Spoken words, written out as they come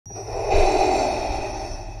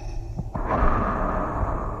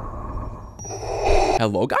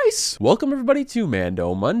Hello guys, welcome everybody to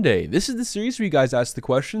Mando Monday. This is the series where you guys ask the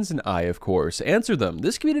questions and I, of course, answer them.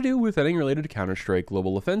 This can be to do with anything related to Counter-Strike,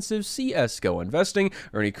 Global Offensive, CSGO investing,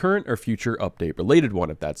 or any current or future update related one,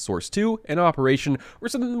 if that's Source 2, an operation, or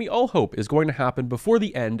something that we all hope is going to happen before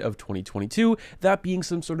the end of 2022, that being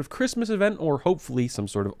some sort of Christmas event or hopefully some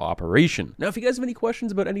sort of operation. Now, if you guys have any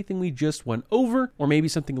questions about anything we just went over, or maybe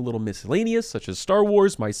something a little miscellaneous, such as Star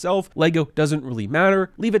Wars, myself, Lego, doesn't really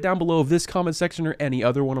matter, leave it down below of this comment section or any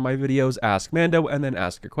other one of my videos, ask Mando, and then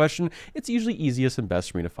ask a question. It's usually easiest and best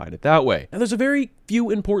for me to find it that way. Now, there's a very few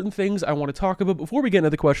important things I want to talk about before we get into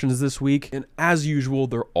the questions this week, and as usual,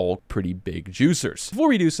 they're all pretty big juicers. Before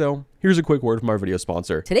we do so, here's a quick word from our video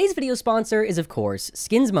sponsor. Today's video sponsor is, of course,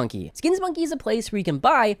 Skins Monkey. Skins Monkey is a place where you can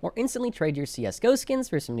buy or instantly trade your CSGO skins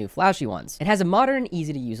for some new flashy ones. It has a modern and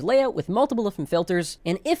easy to use layout with multiple different filters,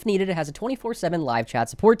 and if needed, it has a 24/7 live chat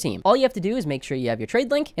support team. All you have to do is make sure you have your trade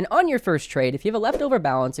link, and on your first trade, if you have a leftover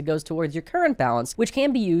balance, it goes towards your current balance, which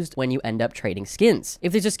can be used when you end up trading skins.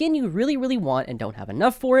 If there's a skin you really want and don't have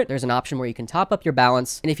enough for it, there's an option where you can top up your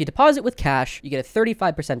balance, and if you deposit with cash, you get a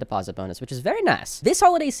 35% deposit bonus, which is very nice. This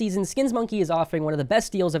holiday season, Skins Monkey is offering one of the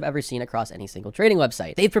best deals I've ever seen across any single trading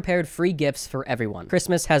website. They've prepared free gifts for everyone.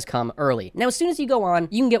 Christmas has come early. Now, as soon as you go on,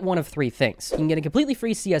 you can get one of three things. You can get a completely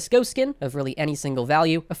free CSGO skin of really any single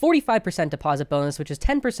value, a 45% deposit bonus, which is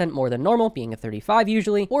 10% more than normal, being a 35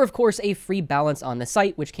 usually, or of course a free balance on the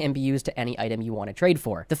site, which can be used to any item you want to trade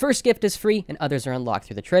for. The first gift is free, and others are unlocked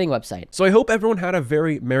through the trading website. So I hope everyone had a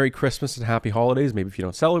very Merry Christmas and Happy Holidays. Maybe if you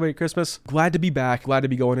don't celebrate Christmas, glad to be back, glad to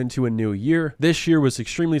be going into a new year. This year was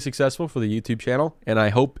extremely successful for the YouTube channel, and I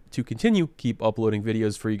hope to continue keep uploading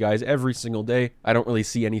videos for you guys every single day. I don't really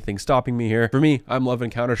see anything stopping me here. For me, I'm loving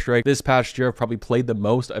Counter-Strike. This past year, I've probably played the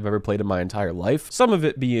most I've ever played in my entire life. Some of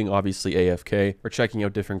it being obviously AFK or checking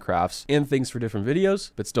out different crafts and things for different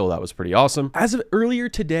videos, but still, that was pretty awesome. As of earlier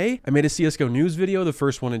today, I made a CSGO news video, the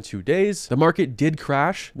first one in 2 days. The market did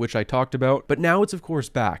crash, which I talked about, but now it's of course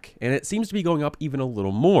back, and it seems to be going up even a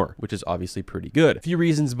little more, which is obviously pretty good. A few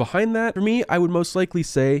reasons behind that. For me, I would most likely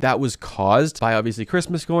say that was caused by obviously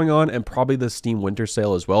Christmas going on and probably the Steam winter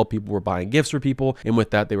sale as well. People were buying gifts for people, and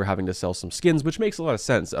with that, they were having to sell some skins, which makes a lot of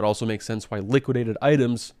sense. It also makes sense why liquidated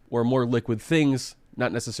items or more liquid things,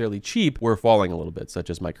 not necessarily cheap, were falling a little bit, such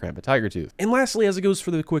as my Crampa Tiger Tooth. And lastly, as it goes for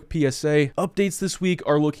the quick PSA, updates this week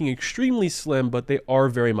are looking extremely slim, but they are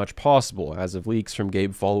very much possible, as of leaks from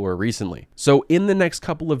Gabe Follower recently. So in the next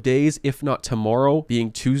couple of days, if not tomorrow,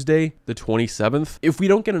 being Tuesday, the 27th, if we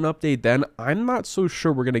don't get an update then, I'm not so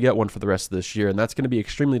sure we're going to get one for the rest of this year, and that's going to be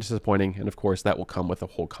extremely disappointing, and of course, that will come with a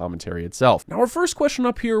whole commentary itself. Now, our first question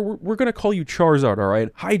up here, we're going to call you Charizard, all right?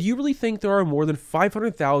 Hi, do you really think there are more than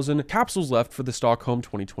 500,000 capsules left for the Stockholm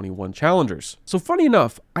 2021 challengers? So funny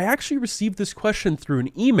enough, I actually received this question through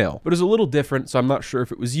an email, but it's a little different, so I'm not sure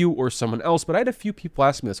if it was you or someone else, but I had a few people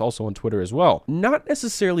ask me this also on Twitter as well. Not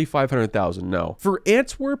necessarily 500,000, no. For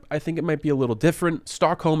Antwerp, I think it might be a little different.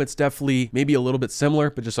 Stockholm, it's definitely maybe a little bit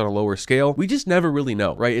similar, but just on a lower scale. We just never really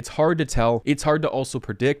know, right? It's hard to tell. It's hard to also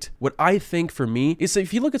predict. What I think for me is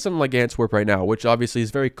if you look at something like Antwerp right now, which obviously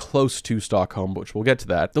is very close to Stockholm, which we'll get to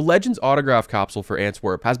that, the Legends autograph capsule for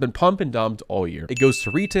Antwerp has been pump and dumped all year. It goes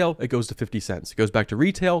to retail, it goes to 50 cents. It goes back to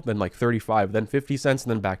retail, then like 35, then 50 cents,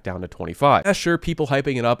 and then back down to 25. Yeah, sure, people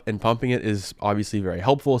hyping it up and pumping it is obviously very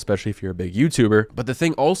helpful, especially if you're a big YouTuber. But the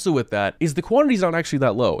thing also with that is the quantity's not actually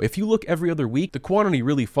that low. If you look every other week, the quantity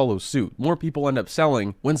really follows suit. More people end up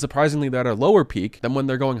selling when surprisingly they're at a lower peak than when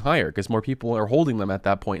they're going higher, because more people are holding them at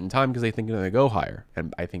that point in time because they think they're going to go higher.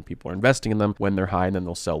 And I think people are investing in them when they're high and then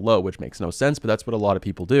they'll sell low, which makes no sense, but that's what a lot of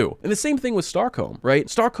people do. And the same thing with Stockholm, right?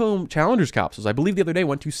 Stockholm Challengers capsules, I believe the other day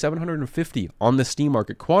went to 750 on the Steam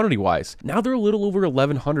market quantity wise. Now they're a little over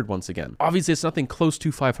 1,100 once again. Obviously, it's nothing close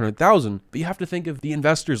to 500,000, but you have to think of the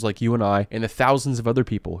investors like you and I and the thousands of other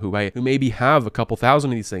people who maybe have a couple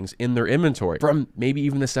thousand of these things in their inventory from maybe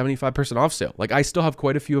even the 75% off sale. Like I still have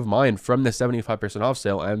quite a few of mine from the 75% off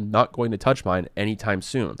sale. I'm not going to touch mine anytime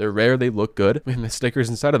soon. They're rare, they look good, and the stickers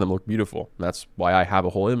inside of them look beautiful. And that's why I have a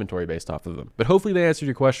whole inventory based off of them. But hopefully they answered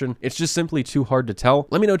your question. It's just simply too hard to tell.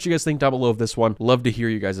 Let me know what you guys think down below of this one. Love to hear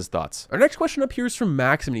you guys' thoughts. Our next question up here is from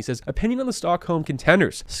Maxim, and he says, opinion on the Stockholm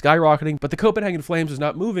contenders, skyrocketing, but the Copenhagen Flames is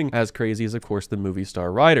not moving as crazy as, of course, the movie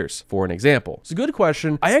star riders, for an example. It's a good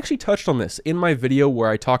question. I actually touched on this in my video where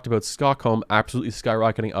I talked about Stockholm absolutely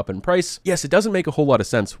skyrocketing up in price. Yes, it doesn't make a whole lot of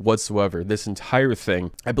sense whatsoever, this entire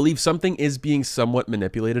thing. I believe something is being somewhat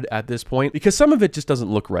manipulated at this point because some of it just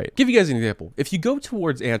doesn't look right. Give you guys an example. If you go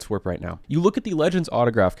towards Antwerp right now, you look at the Legends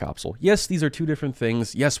autograph capsule. Yes, these are two different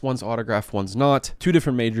things. Yes, one's autograph, one's not. Two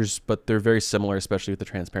different majors, but they're very similar, especially with the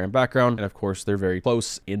transparent background. And of course, they're very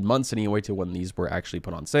close in months anyway to when these were actually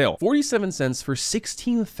put on sale. 47 cents for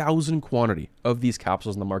 16,000 quantity of these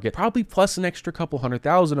capsules in the market, probably plus an extra couple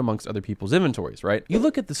 100,000 amongst other people's inventories, right? You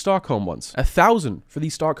look at the Stockholm ones, 1,000 for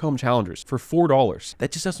these Stockholm challengers for $4.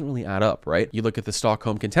 That just doesn't really add up, right? You look at the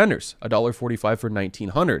Stockholm contenders, $1.45 for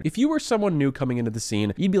 1,900. If you were someone new coming into the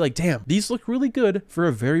scene, you'd be like, damn, these look really good for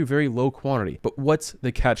a very, very low quantity. But what's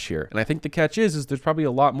the catch here? And I think the catch is there's probably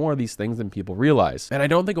a lot more of these things than people realize. And I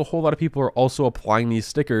don't think a whole lot of people are also applying these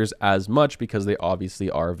stickers as much because they obviously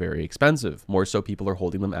are very expensive. More so people are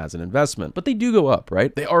holding them as an investment. But they do go up,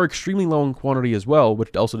 right? They are extremely low in quantity as well,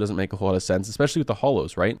 which also doesn't make a whole lot of sense, especially with the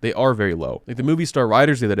holos, right? They are very low. Like the Movie Star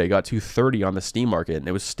Riders the other day got $230 on the Steam market and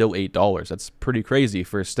it was still $8. That's pretty crazy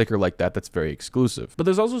for a sticker like that that's very exclusive. But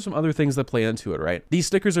there's also some other things that play into it, right? These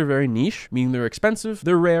stickers are very niche, meaning they're expensive,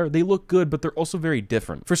 they're rare, they look good, but they're also very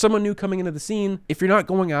different. For someone new coming into the scene, if you're not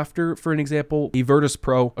going after, for an example, a Virtus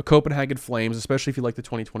Pro, a Copenhagen Flames, especially if you like the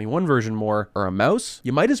 2021 version more, or a mouse,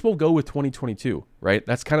 you might as well go with 2022, right?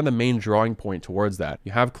 That's kind of the main drawing point towards that.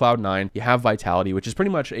 You have Cloud9, you have Vitality, which is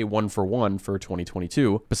pretty much a 1-for-1 for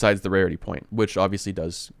 2022, besides the rarity point, which obviously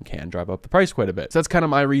can drive up the price quite a bit. So that's kind of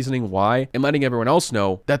my reasoning why, and letting everyone else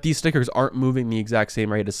know that these stickers aren't moving the exact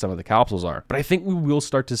same rate as some of the capsules are. But I think we will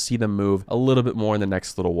start to see them move a little bit more in the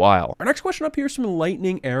next little while. Our next question up here is from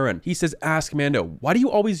Lightning Aaron. He says, ask Mando, why do you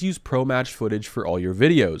always use pro match footage for all your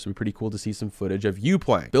videos? It'd be pretty cool to see some footage of you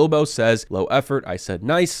playing. Bilbo says, low effort. I said,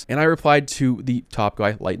 nice. And I replied to the top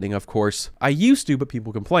guy, Lightning, of course. I used to, but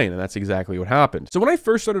people complain, and that's exactly what happened. So when I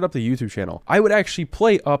first started up the YouTube channel, I would actually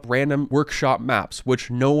play up random workshop maps, which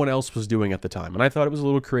no one else was doing at the time. And I thought it was a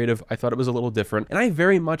little creative. I thought it was a little different, and I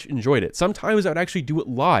very much enjoyed it. Sometimes I would actually do it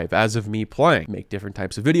live as of me playing, make different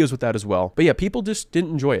types of videos with that as well. But yeah, people just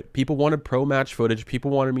didn't enjoy it. People wanted pro match footage.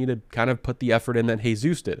 People wanted me to kind of put the effort in that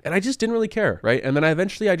Jesus did. And I just didn't really care, right? And then I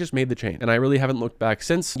just made the change, and I really haven't looked back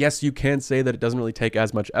since. Yes, you can say that it doesn't really take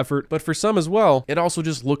as much effort, but for some as well, it also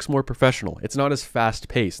just looks more professional. It's not as fast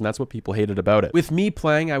paced, and that's what people hated about it. With me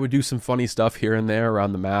playing, I would do some funny stuff here and there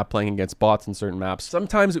around the map, playing against bots in certain maps.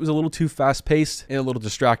 Sometimes it was a little too fast paced and a little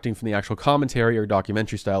distracting from the actual commentary or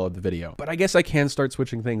documentary style of the video. But I guess I can start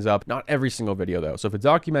switching things up. Not every single video though. So if it's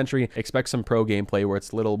documentary, expect some pro gameplay where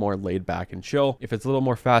it's a little more laid back and chill. If it's a little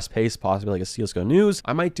more fast paced, possibly like a CSGO news,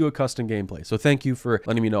 I might do a custom gameplay. So thank you for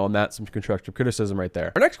letting me know on that. Some constructive criticism right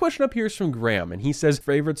there. Our next question up here is from Graham, and he says,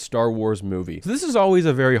 favorite Star Wars movie. So this is always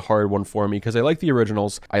a very hard one for me because I like the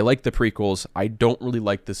originals. I like the prequels. I don't really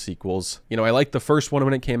like the sequels. You know, I liked the first one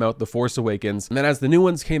when it came out, The Force Awakens. And then as the new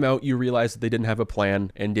ones came out, you realize that they didn't have a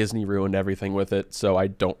plan and Disney ruined everything with it. So I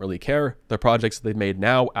don't really care. The projects that they've made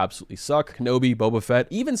now absolutely suck. Kenobi, Boba Fett,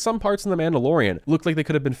 even some parts in The Mandalorian look like they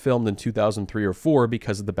could have been filmed in 2003 or 4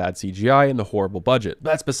 because of the bad CGI and the horrible budget.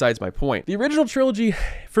 That's besides my point. The original trilogy,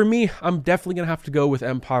 for me, I'm definitely gonna have to go with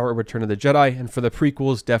Empire or Return of the Jedi, and for the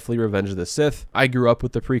prequels, definitely Revenge of the Sith. I grew up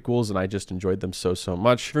with the prequels and I just enjoyed them so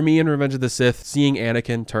much. For me in Revenge of the Sith, seeing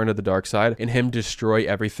Anakin turn to the dark side and him destroy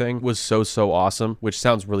everything was so awesome, which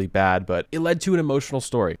sounds really bad, but it led to an emotional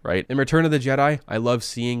story, right? In Return of the Jedi, I love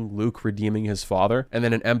seeing Luke redeeming his father, and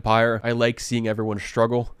then in Empire, I like seeing everyone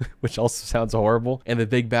struggle, which also sounds horrible, and the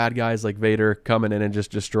big bad guys like Vader coming in and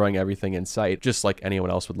just destroying everything in sight, just like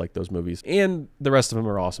anyone else would like those movies, and the rest of them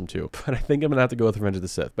are awesome too. But I think I'm gonna have to go with Revenge of the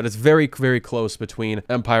Sith, but it's very close between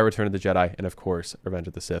Empire, Return of the Jedi, and of course Revenge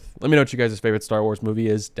of the Sith. Let me know what you guys' favorite Star Wars movie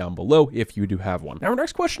is down below if you do have one. Now our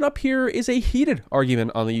next question up here is a heated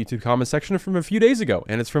argument on the YouTube comment section from a few days ago,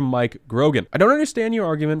 and it's from Mike Grogan. I don't understand your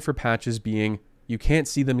argument for patches being you can't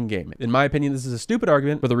see them in game. In my opinion, this is a stupid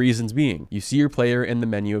argument for the reasons being, you see your player in the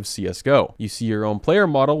menu of CSGO. You see your own player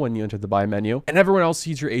model when you enter the buy menu, and everyone else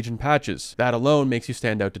sees your agent patches. That alone makes you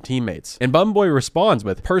stand out to teammates. And Bumboy responds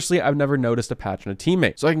with, personally, I've never noticed a patch on a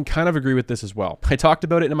teammate. So I can kind of agree with this as well. I talked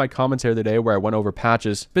about it in my commentary the other day where I went over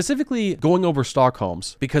patches, specifically going over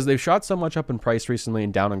Stockholms, because they've shot so much up in price recently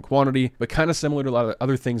and down in quantity, but kind of similar to a lot of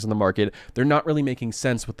other things in the market, they're not really making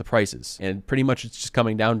sense with the prices. And pretty much it's just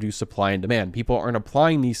coming down to supply and demand. People aren't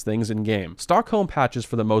applying these things in game. Stockholm patches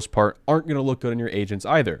for the most part aren't going to look good in your agents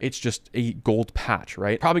either. It's just a gold patch,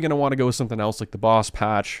 right? Probably going to want to go with something else like the boss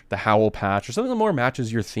patch, the howl patch, or something that more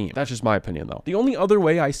matches your theme. That's just my opinion though. The only other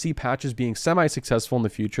way I see patches being semi-successful in the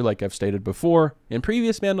future, like I've stated before in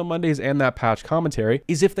previous Mandal Mondays and that patch commentary,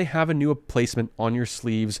 is if they have a new placement on your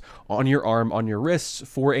sleeves, on your arm, on your wrists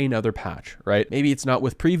for another patch, right? Maybe it's not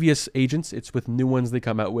with previous agents, it's with new ones they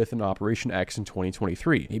come out with in Operation X in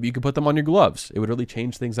 2023. Maybe you could put them on your gloves. gloves. It would really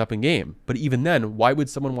change things up in game. But even then, why would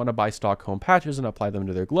someone want to buy Stockholm patches and apply them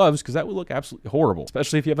to their gloves? Because that would look absolutely horrible.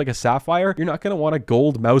 Especially if you have like a sapphire, you're not going to want a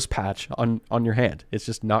gold mouse patch on your hand. It's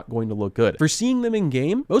just not going to look good. For seeing them in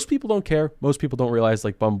game, most people don't care. Most people don't realize,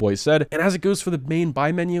 like Bumboy said. And as it goes for the main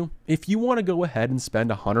buy menu, if you want to go ahead and spend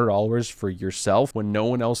 $100 for yourself when no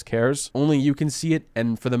one else cares, only you can see it,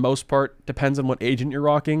 and for the most part, depends on what agent you're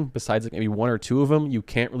rocking, besides like maybe one or two of them, you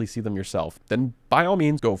can't really see them yourself, then by all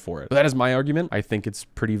means, go for it. But that is my argument. I think it's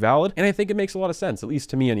pretty valid, and I think it makes a lot of sense, at least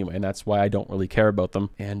to me anyway, and that's why I don't really care about them.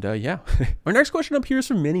 And yeah. Our next question up here is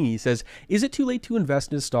from Minnie. He says, is it too late to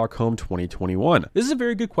invest in Stockholm 2021? This is a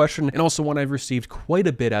very good question, and also one I've received quite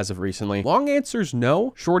a bit as of recently. Long answer is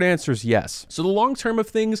no, short answer is yes. So the long term of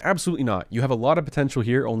things, absolutely not. You have a lot of potential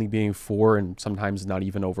here, only being $4 and sometimes not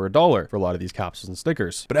even over $1 for a lot of these capsules and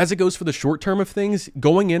stickers. But as it goes for the short term of things,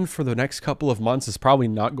 going in for the next couple of months is probably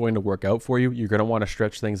not going to work out for you. You're going to want to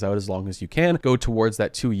stretch things out as long as you can. Go towards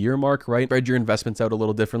that 2-year mark, right? Spread your investments out a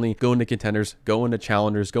little differently. Go into contenders, go into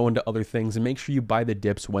challengers, go into other things, and make sure you buy the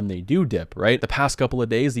dips when they do dip, right? The past couple of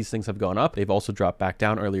days, these things have gone up. They've also dropped back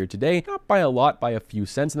down earlier today, not by a lot, by a few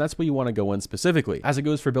cents, and that's where you want to go in specifically. As it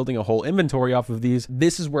goes for building a whole inventory off of these,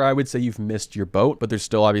 this is where I would say you've missed your boat, but there's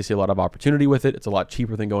still obviously a lot of opportunity with it. It's a lot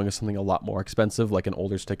cheaper than going with something a lot more expensive, like an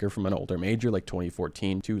older sticker from an older major, like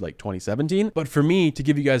 2014 to like 2017. But for me, to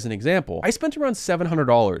give you guys an example, I spent around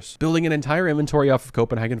 $700 building an entire inventory off of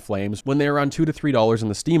Copenhagen Flames when they were around $2 to $3 in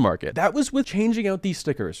the Steam market. That was with changing out these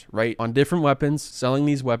stickers, right? On different weapons, selling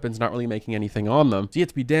these weapons, not really making anything on them. So you have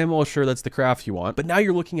to be damn well sure that's the craft you want. But now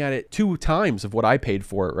you're looking at it 2 times of what I paid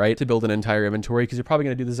for it, right? To build an entire inventory, because you're probably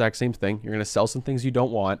going to do the exact same thing. You're going to sell some things you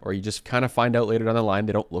don't want, or you just kind of find out later down the line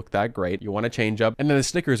they don't look that great. You want to change up, and then the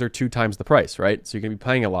stickers are 2 times the price, right? So you're going to be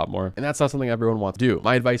paying a lot more, and that's not something everyone wants to do.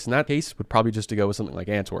 My advice in that case would probably just to go with something like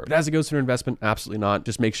Antwerp. But as it goes to an investment, absolutely not.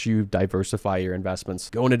 Just make sure you diversify your investments.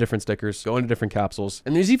 Go into different stickers, go into different capsules,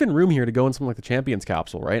 and there's even room here to go in something like the Champions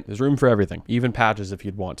capsule, right? There's room for everything, even patches if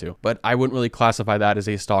you'd want to. But I wouldn't really classify that as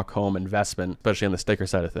a Stockholm investment, especially on the sticker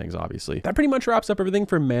side of things, obviously. That pretty much wraps up everything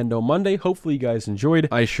for Mando Monday. Hopefully you guys enjoyed.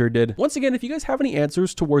 I sure did. Once again, if you guys have any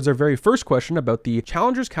answers towards our very first question about the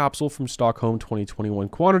Challengers capsule from Stockholm 2021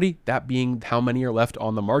 Quantity, that being how many are left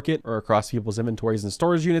on the market or across people's inventories and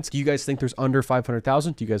storage units, do you guys think there's under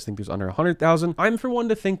 500,000? Do you guys think there's under 100,000? I'm for one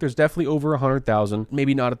to think there's definitely over 100,000,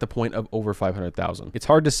 maybe not at the point of over 500,000. It's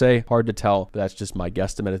hard to say, hard to tell, but that's just my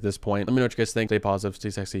guesstimate at this point. Let me know what you guys think. Stay positive, stay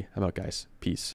sexy. I'm out, guys. Peace.